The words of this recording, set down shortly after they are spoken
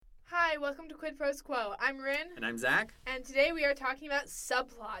Hi, welcome to Quid Pros Quo. I'm Rin. And I'm Zach. And today we are talking about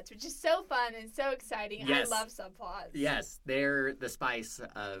subplots, which is so fun and so exciting. Yes. I love subplots. Yes, they're the spice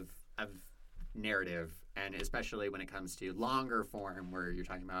of narrative, and especially when it comes to longer form where you're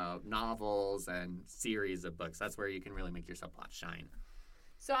talking about novels and series of books. That's where you can really make your subplots shine.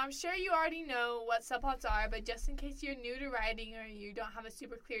 So I'm sure you already know what subplots are, but just in case you're new to writing or you don't have a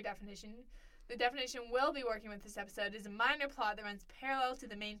super clear definition, the definition we'll be working with this episode is a minor plot that runs parallel to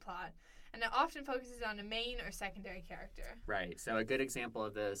the main plot, and it often focuses on a main or secondary character. Right. So a good example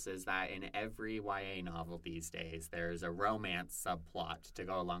of this is that in every YA novel these days, there's a romance subplot to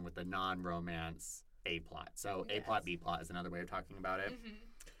go along with the non-romance A plot. So A plot, B plot is another way of talking about it. Mm-hmm.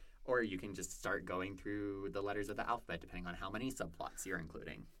 Or you can just start going through the letters of the alphabet depending on how many subplots you're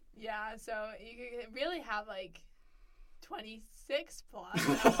including. Yeah, so you could really have like 26 plots.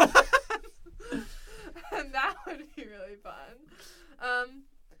 And that would be really fun.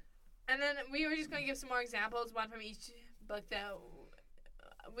 And then we were just going to give some more examples, one from each book that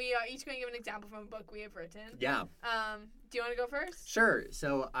we are each going to give an example from a book we have written. Yeah. Do you want to go first? Sure.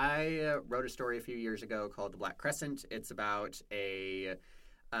 So I wrote a story a few years ago called The Black Crescent. It's about a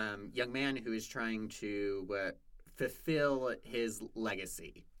young man who is trying to fulfill his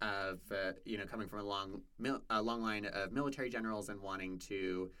legacy of, coming from a long line of military generals and wanting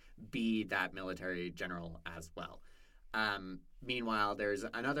to be that military general as well. Meanwhile, there's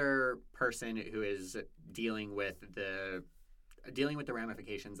another person who is dealing with the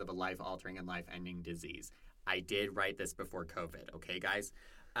ramifications of a life-altering and life-ending disease. I did write this before COVID, okay, guys?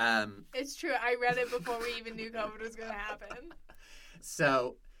 It's true. I read it before we even knew COVID was going to happen.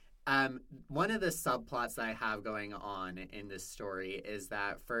 So, one of the subplots that I have going on in this story is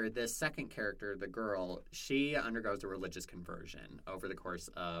that for this second character, the girl, she undergoes a religious conversion over the course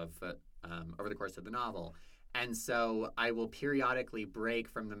of the novel. And so I will periodically break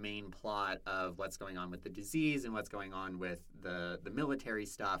from the main plot of what's going on with the disease and what's going on with the military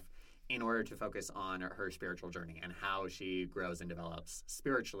stuff in order to focus on her spiritual journey and how she grows and develops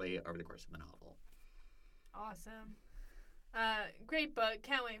spiritually over the course of the novel. Awesome. Great book.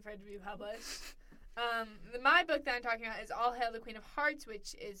 Can't wait for it to be published. My book that I'm talking about is All Hail the Queen of Hearts,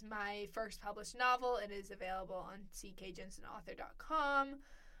 which is my first published novel. It is available on ckjensenauthor.com.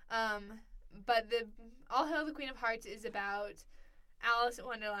 But the All Hail the Queen of Hearts is about Alice in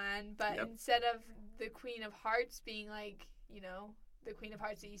Wonderland, but instead of the Queen of Hearts being like, the Queen of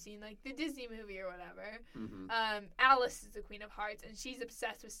Hearts that you see in like the Disney movie or whatever, Alice is the Queen of Hearts, and she's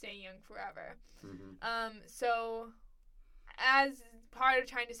obsessed with staying young forever. So as part of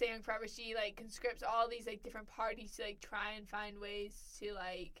trying to stay young forever, she like conscripts all these like different parties to like try and find ways to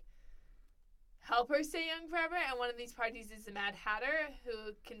like help her stay young forever, and one of these parties is the Mad Hatter,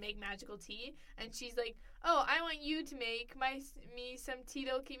 who can make magical tea, and she's like, oh, I want you to make me some tea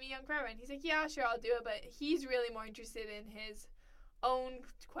that'll keep me young forever, and he's like, yeah, sure, I'll do it, but he's really more interested in his own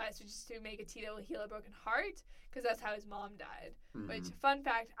quest, which is to make a tea that will heal a broken heart, because that's how his mom died. Which, fun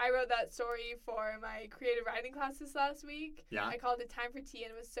fact, I wrote that story for my creative writing classes last week. Yeah. I called it Time for Tea,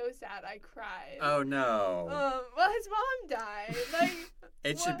 and it was so sad, I cried. Oh, no. Well, his mom died. Like,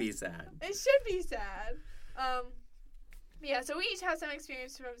 it should be sad. It should be sad. Yeah, so we each have some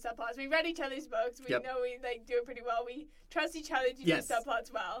experience from subplots. We read each other's books. We know we like do it pretty well. We trust each other to do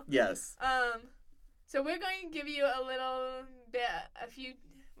subplots well. Yes. So we're going to give you a little bit of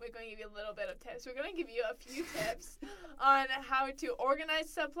tips. We're going to give you a few tips on how to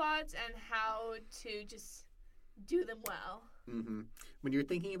organize subplots and how to just do them well. Mm-hmm. When you're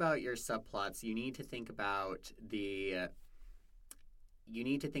thinking about your subplots, you need to think about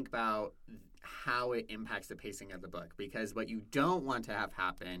how it impacts the pacing of the book, because what you don't want to have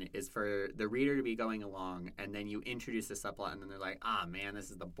happen is for the reader to be going along and then you introduce a subplot and then they're like, man,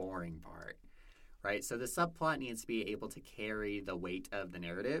 this is the boring part. Right? So the subplot needs to be able to carry the weight of the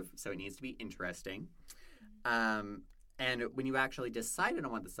narrative, so it needs to be interesting. And when you actually decided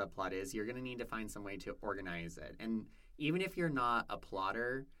on what the subplot is, you're going to need to find some way to organize it. And even if you're not a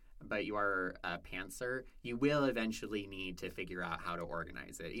plotter, but you are a pantser, you will eventually need to figure out how to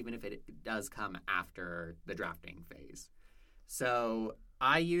organize it, even if it does come after the drafting phase. So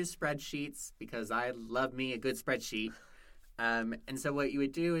I use spreadsheets because I love me a good spreadsheet. And so what you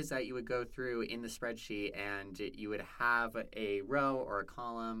would do is that you would go through in the spreadsheet and you would have a row or a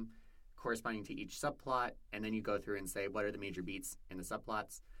column corresponding to each subplot, and then you go through and say, what are the major beats in the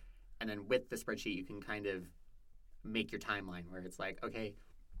subplots? And then with the spreadsheet, you can kind of make your timeline where it's like, okay,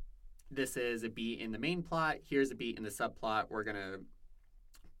 this is a beat in the main plot, here's a beat in the subplot, we're gonna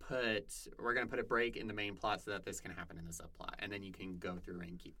put a break in the main plot so that this can happen in the subplot, and then you can go through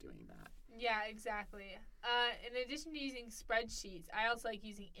and keep doing that. Yeah, exactly. In addition to using spreadsheets, I also like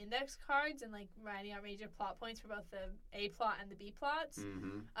using index cards and like writing out major plot points for both the A plot and the B plots,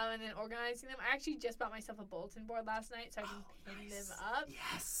 and then organizing them. I actually just bought myself a bulletin board last night so I can pin them up.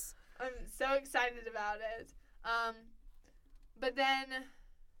 Yes. I'm so excited about it. But then,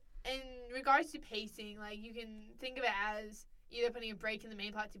 in regards to pacing, like you can think of it as either putting a break in the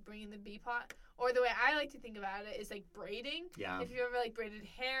main plot to bring in the B plot, or the way I like to think about it is like braiding. Yeah. If you've ever like braided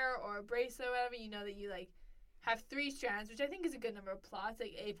hair or a bracelet or whatever, you know that you like have 3 strands, which I think is a good number of plots,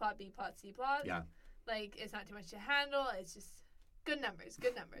 like A plot, B plot, C plot. Yeah. Like it's not too much to handle. It's just good numbers.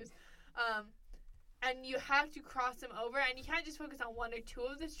 And you have to cross them over, and you can't just focus on 1 or 2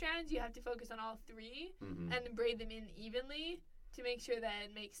 of the strands. You have to focus on all 3 and braid them in evenly to make sure that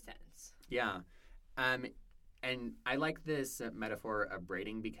it makes sense. Yeah. And I like this metaphor of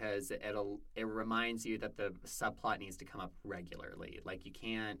braiding because it reminds you that the subplot needs to come up regularly. Like you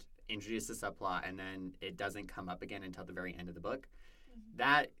can't introduce a subplot and then it doesn't come up again until the very end of the book.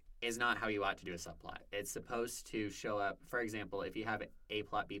 That is not how you ought to do a subplot. It's supposed to show up, for example, if you have A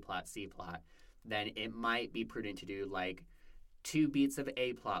plot, B plot, C plot, then it might be prudent to do like 2 beats of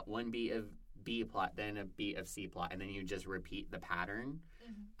A plot, 1 beat of B plot, then a beat of C plot, and then you just repeat the pattern.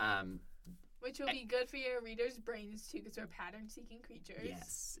 Which will be good for your readers' brains, too, because we're pattern-seeking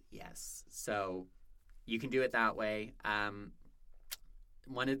creatures. Yes. So you can do it that way.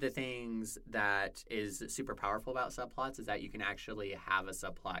 One of the things that is super powerful about subplots is that you can actually have a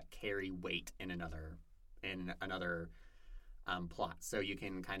subplot carry weight in another plot. So you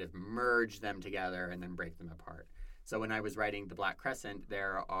can kind of merge them together and then break them apart. So when I was writing The Black Crescent,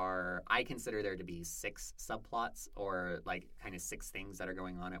 I consider there to be 6 subplots, or like kind of 6 things that are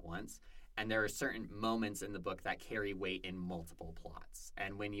going on at once. And there are certain moments in the book that carry weight in multiple plots.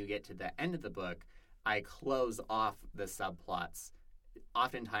 And when you get to the end of the book, I close off the subplots,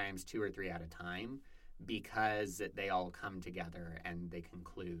 oftentimes 2 or 3 at a time, because they all come together and they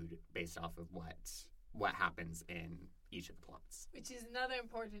conclude based off of what happens in each of the plots. Which is another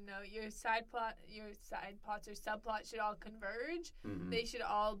important note. Your side plots or subplots should all converge. They should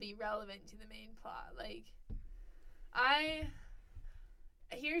all be relevant to the main plot.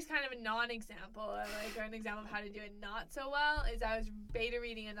 Here's kind of a non-example, or an example of how to do it not so well, is I was beta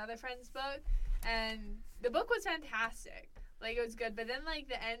reading another friend's book, and the book was fantastic. It was good, but then,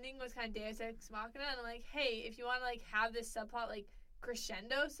 the ending was kind of Deus Ex Machina, and I'm like, hey, if you want to, have this subplot,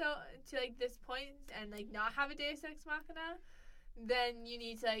 crescendo to this point, and, not have a Deus Ex Machina, then you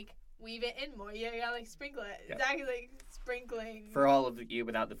need to, weave it in more. You gotta, sprinkle it. Yep. Exactly, sprinkling. For all of you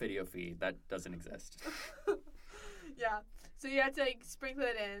without the video feed, that doesn't exist. Yeah. So you have to sprinkle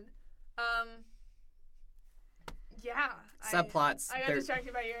it in. Yeah. Subplots. I got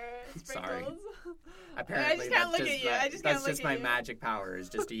distracted by your sprinkles. Sorry. Apparently, that's just my you. magic power, is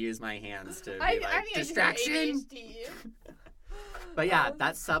just to use my hands to be I think distraction. But yeah, Um,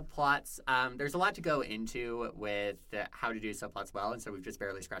 that's subplots. There's a lot to go into with how to do subplots well, and so we've just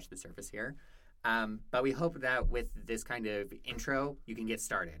barely scratched the surface here. But we hope that with this kind of intro, you can get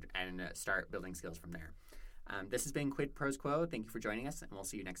started and start building skills from there. This has been Quid Pros Quo. Thank you for joining us, and we'll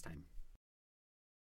see you next time.